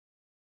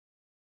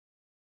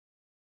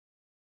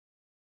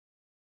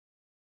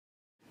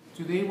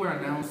Today we're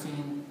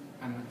announcing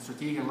a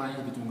strategic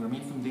alliance between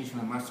Grameen Foundation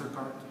and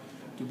MasterCard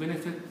to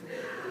benefit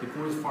the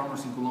poorest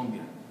farmers in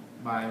Colombia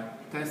by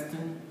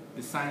testing,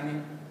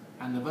 designing,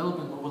 and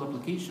developing mobile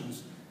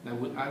applications that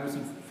will address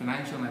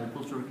financial and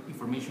agricultural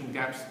information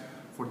gaps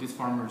for these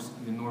farmers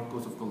in the north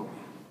coast of Colombia.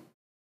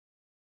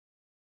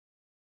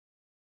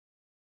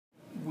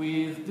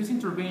 With this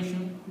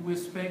intervention, we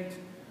expect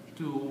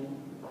to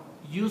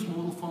use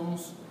mobile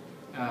phones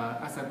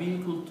as a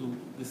vehicle to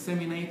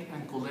disseminate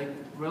and collect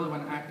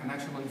relevant and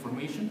actionable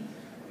information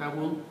that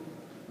will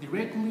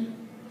directly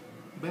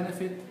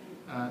benefit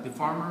the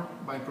farmer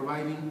by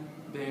providing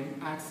them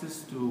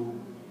access to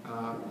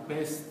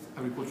best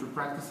agricultural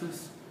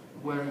practices,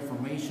 weather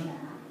information,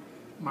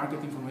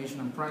 market information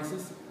and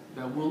prices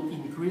that will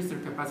increase their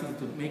capacity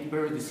to make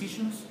better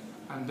decisions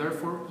and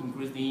therefore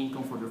increase the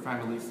income for their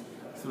families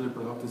through their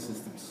productive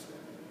systems.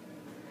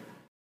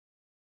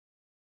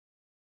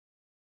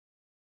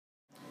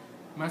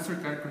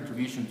 MasterCard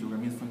contribution to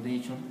Grameen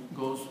Foundation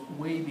goes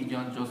way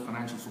beyond just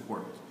financial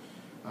support.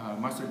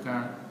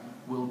 MasterCard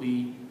will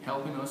be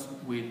helping us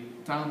with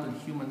talent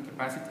and human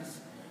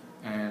capacities,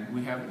 and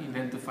we have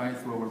identified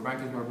through our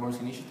Bankers Barbaros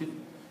initiative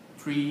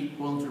 3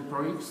 volunteer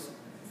projects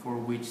for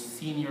which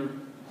senior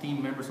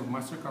team members of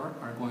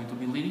MasterCard are going to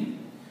be leading.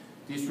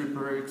 These 3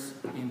 projects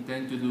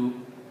intend to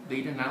do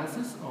data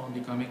analysis on the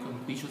economic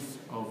completions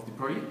of the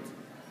project,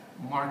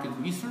 market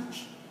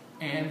research,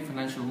 and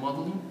financial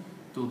modeling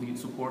to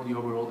support the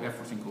overall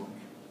efforts in Colombia.